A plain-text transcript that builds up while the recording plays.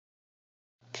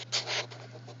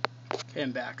Okay,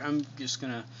 I'm back. I'm just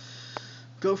gonna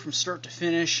go from start to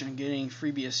finish and getting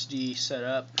FreeBSD set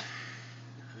up.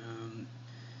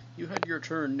 You had your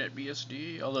turn,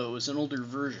 NetBSD, although it was an older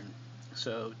version.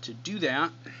 So to do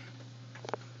that,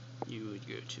 you would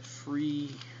go to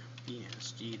freebsd.org,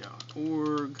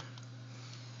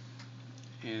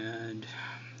 and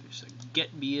there's a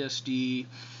getBSD.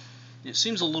 And it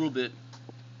seems a little bit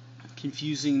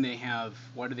confusing.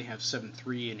 Why do they have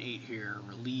 7.3 and 8 here,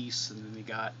 release, and then they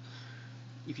got,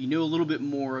 if you know a little bit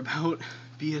more about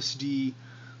BSD,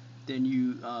 then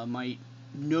you might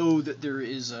know that there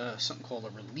is something called a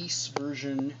release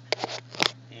version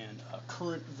and a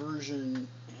current version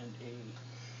and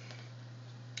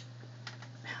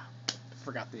I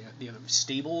forgot the other,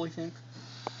 stable, I think,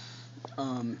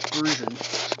 version.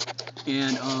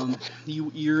 And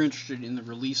you're interested in the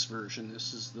release version.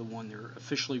 This is the one they're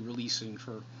officially releasing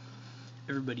for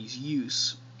everybody's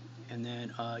use. And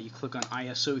then you click on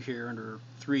ISO here under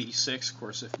 386. Of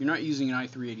course, if you're not using an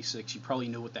i386, you probably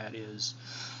know what that is.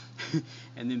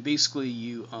 And then basically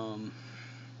you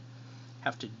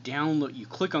have to download. You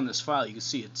click on this file. You can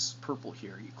see it's purple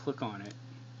here. You click on it,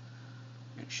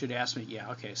 and it should ask me,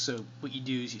 yeah, okay. So what you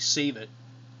do is you save it,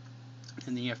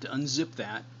 and then you have to unzip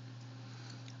that.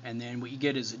 And then what you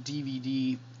get is a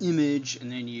DVD image,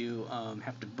 and then you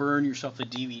have to burn yourself a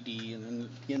DVD, and then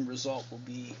the end result will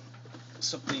be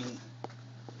something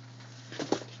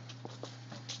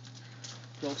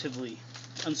relatively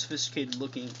unsophisticated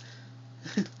looking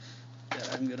that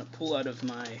I'm going to pull out of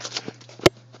my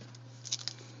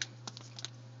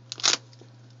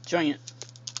giant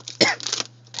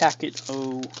packet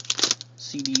of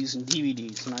CDs and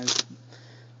DVDs, and I've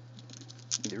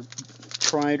either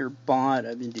tried or bought.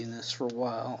 I've been doing this for a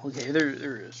while. Okay, there it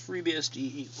is.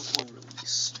 FreeBSD 8.1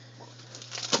 release.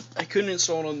 I couldn't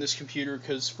install it on this computer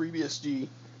because FreeBSD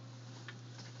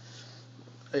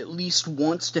at least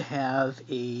wants to have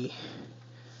a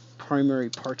primary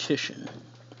partition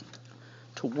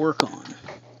to work on.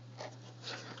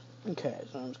 Okay,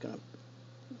 so I'm just going to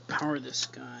power this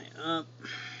guy up.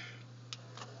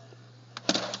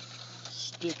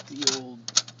 Stick the old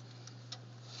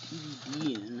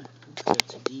DVD in. If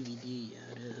that's a DVD,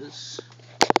 yeah, it is.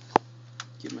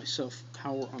 Give myself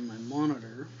power on my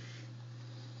monitor.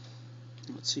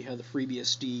 Let's see how the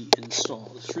FreeBSD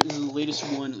installs. This is the latest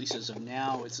one, at least as of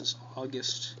now. It's this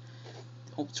August,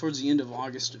 towards the end of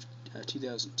August of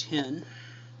 2010.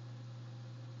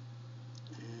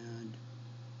 And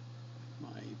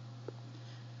my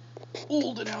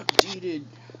old and outdated,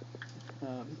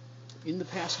 in the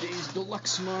past days,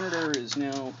 deluxe monitor is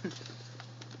now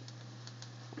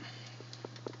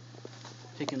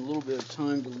taking a little bit of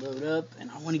time to load up,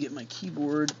 and I want to get my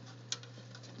keyboard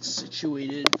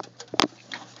situated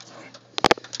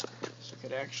so I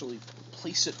could actually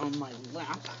place it on my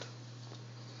lap.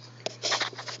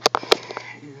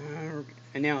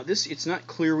 And now it's not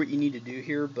clear what you need to do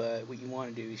here, but what you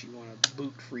want to do is you want to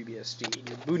boot FreeBSD.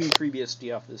 You're booting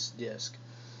FreeBSD off this disk,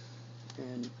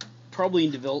 and probably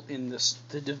in the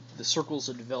circles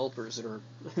of developers that are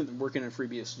working on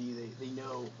FreeBSD, they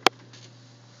know,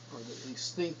 or they at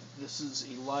least think this is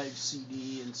a live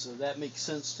CD, and so that makes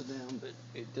sense to them, but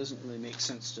it doesn't really make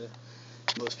sense to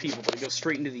most people. But it goes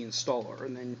straight into the installer,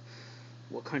 and then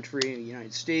what country? In the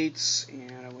United States,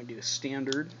 and I'm going to do a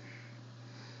standard,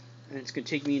 and it's going to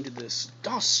take me into this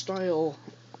DOS-style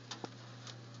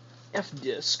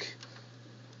fdisk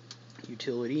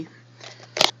utility.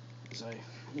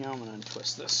 Now I'm going to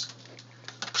untwist this.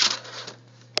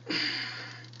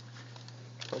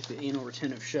 Like the anal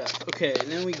retentive shaft. Okay, and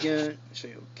then we say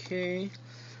okay.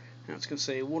 Now it's going to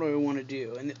say, what do I want to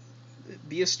do? And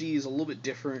BSD is a little bit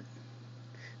different.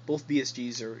 Both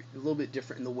BSDs are a little bit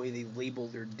different in the way they label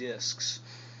their disks.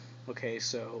 Okay,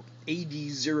 so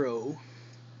AD0,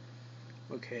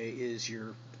 okay, is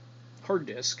your hard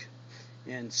disk,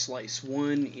 and slice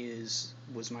 1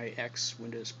 was my X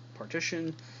Windows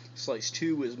partition, slice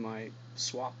 2 was my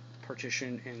swap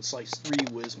partition, and slice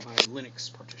 3 was my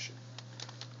Linux partition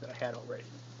that I had already.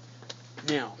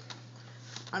 Now,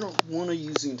 I don't want to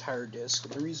use the entire disk.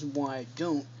 The reason why I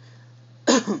don't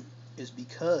is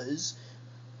because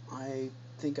I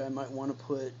think I might want to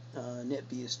put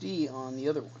NetBSD on the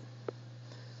other one.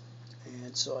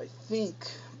 And so I think,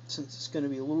 since it's going to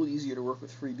be a little easier to work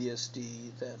with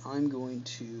FreeBSD, that I'm going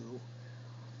to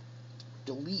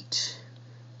delete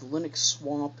the Linux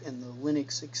swap and the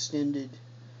Linux extended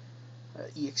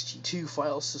ext2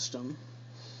 file system.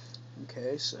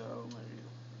 Okay, so I'm going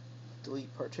to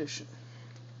delete partition.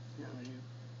 Now I'm going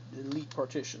to delete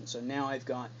partition. So now I've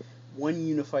got one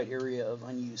unified area of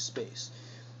unused space.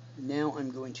 Now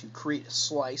I'm going to create a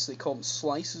slice. They call them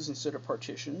slices instead of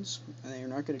partitions, and they're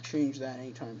not going to change that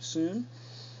anytime soon.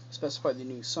 Specify the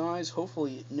new size.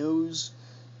 Hopefully it knows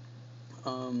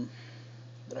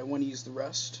that I want to use the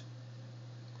rest.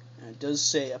 And it does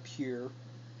say up here,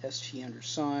 ST under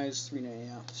size,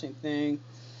 398, same thing.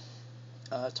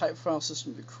 Type file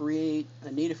system to create,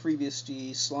 a native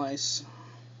FreeBSD slice,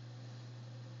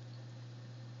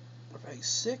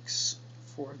 6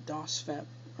 for DOS FAT.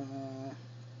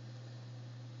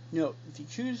 Note, if you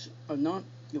choose a not,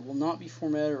 it will not be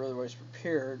formatted or otherwise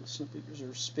prepared. Simply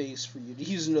preserve space for you to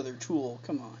use another tool.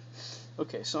 Come on.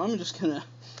 Okay, so I'm just gonna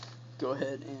go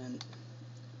ahead and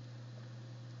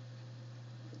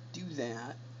do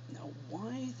that. Now,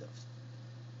 why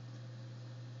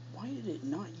did it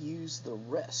not use the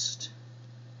rest?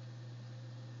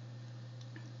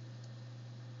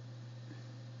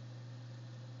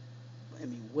 I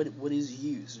mean, what is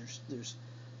used? There's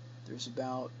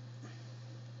about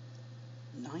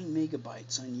 9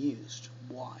 megabytes unused.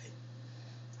 Why?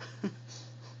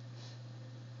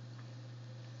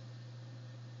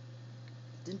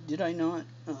 Did I not?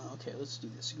 Okay, let's do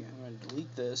this again. I'm going to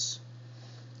delete this,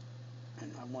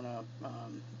 and I want to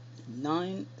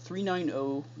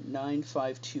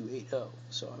 390.95280.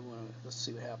 So I want to, let's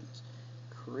see what happens.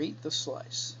 Create the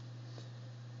slice.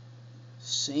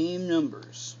 Same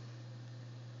numbers.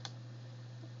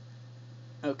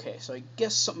 Okay, so I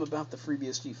guess something about the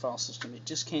FreeBSD file system, it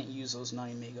just can't use those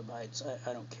 9 megabytes.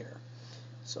 I don't care.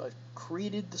 So I've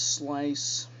created the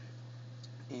slice,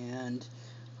 and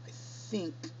I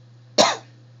think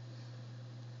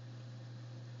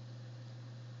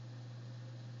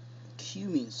Q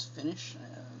means finish.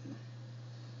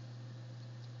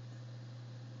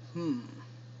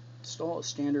 Install a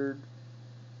standard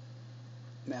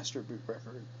master boot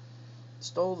record.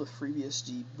 Install the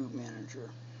FreeBSD boot manager.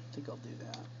 I think I'll do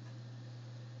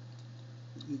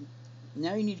that.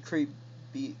 Now you need to create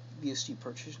BSD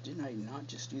partition. Didn't I not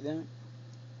just do that?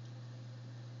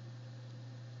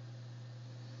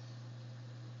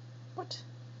 What?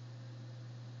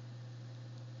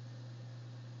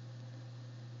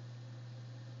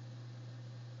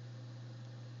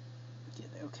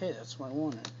 Okay, that's what I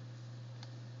wanted.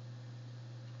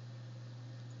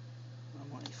 I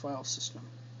want a file system.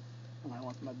 And I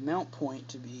want my mount point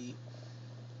to be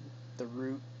the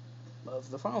root of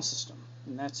the file system.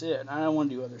 And that's it. I don't want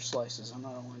to do other slices. I'm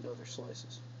not going to do other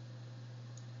slices.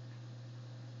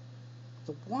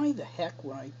 So why the heck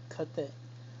would I cut that?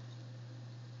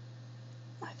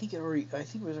 I think it was,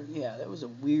 yeah, that was a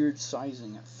weird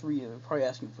sizing at 3. They're probably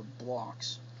asking for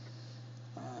blocks.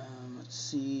 Let's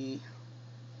see.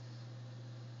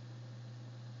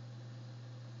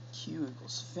 Q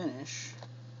equals finish.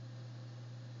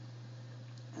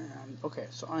 Okay,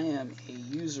 so I am a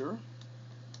user.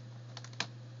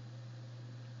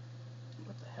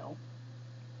 What the hell?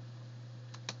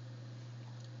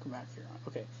 Come back here.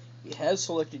 Okay, it has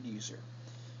selected user.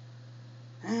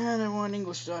 And I want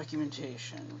English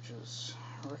documentation, which is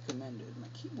recommended. My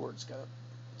keyboard's got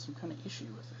some kind of issue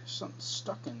with it. There's something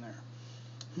stuck in there.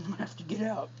 I'm going to have to get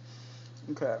out.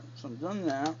 Okay, so I've done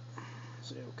that.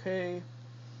 Say OK.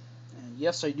 And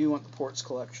yes, I do want the ports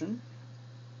collection.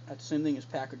 That's the same thing as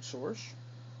package source.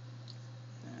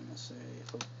 And I say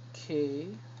OK.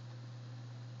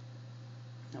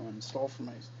 I want to install from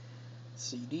my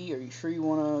CD. Are you sure you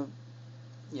want to?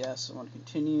 Yes, I want to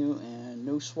continue. And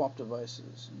no swap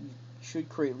devices. You should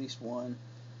create at least one.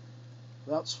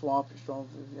 Without swap,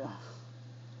 yeah.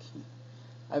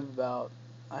 I have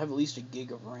at least a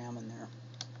gig of RAM in there.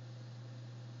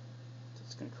 So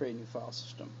it's going to create a new file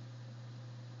system.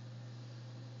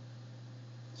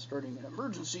 Starting an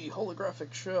emergency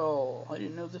holographic shell. I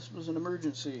didn't know this was an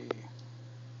emergency.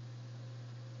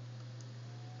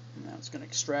 And now it's going to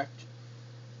extract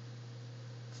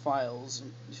files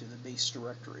into the base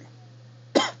directory.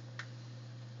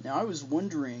 Now I was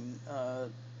wondering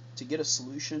to get a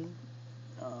solution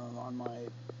on my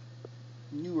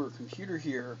newer computer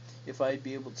here if I'd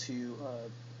be able to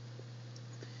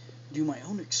do my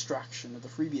own extraction of the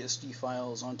FreeBSD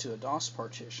files onto a DOS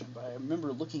partition. But I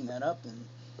remember looking that up and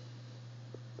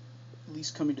at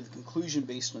least coming to the conclusion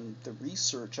based on the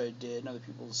research I did and other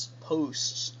people's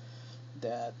posts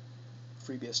that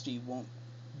FreeBSD won't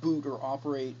boot or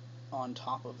operate on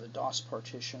top of a DOS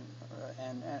partition.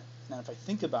 And if I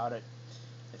think about it,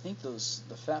 I think the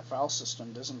FAT file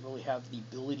system doesn't really have the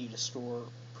ability to store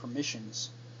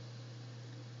permissions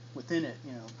within it.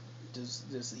 You know, does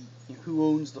the who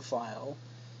owns the file,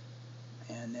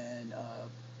 and then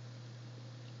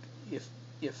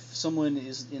if someone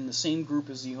is in the same group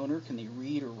as the owner, can they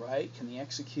read or write? Can they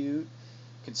execute?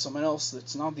 can someone else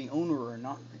that's not the owner or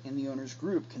not in the owner's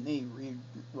group, can they read,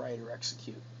 write, or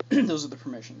execute? Those are the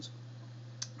permissions.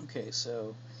 Okay,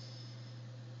 so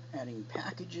adding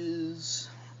packages.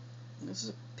 This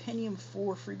is a Pentium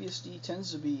 4 FreeBSD,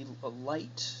 tends to be a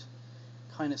light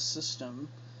kind of system,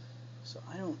 so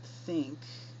I don't think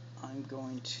I'm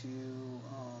going to, you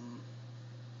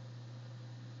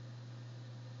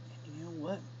know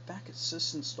what, back at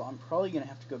sysinstall, I'm probably going to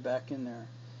have to go back in there,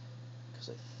 because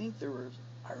I think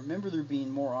I remember there being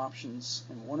more options,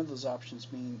 and one of those options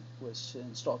was to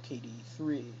install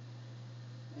KDE3,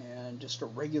 and just a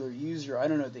regular user, I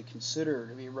don't know what they consider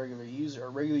to be a regular user. A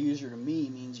regular user to me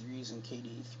means you're using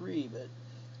KDE3, but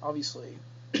obviously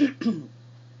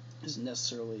isn't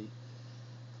necessarily,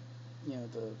 you know,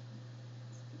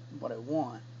 what I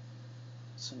want.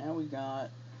 So now we got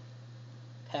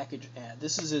package add.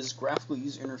 This is as graphical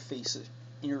user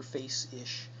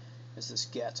interface-ish as this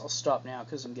gets. I'll stop now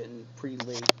because I'm getting pretty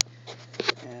late.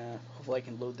 Hopefully I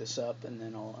can load this up and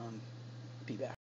then I'll be back.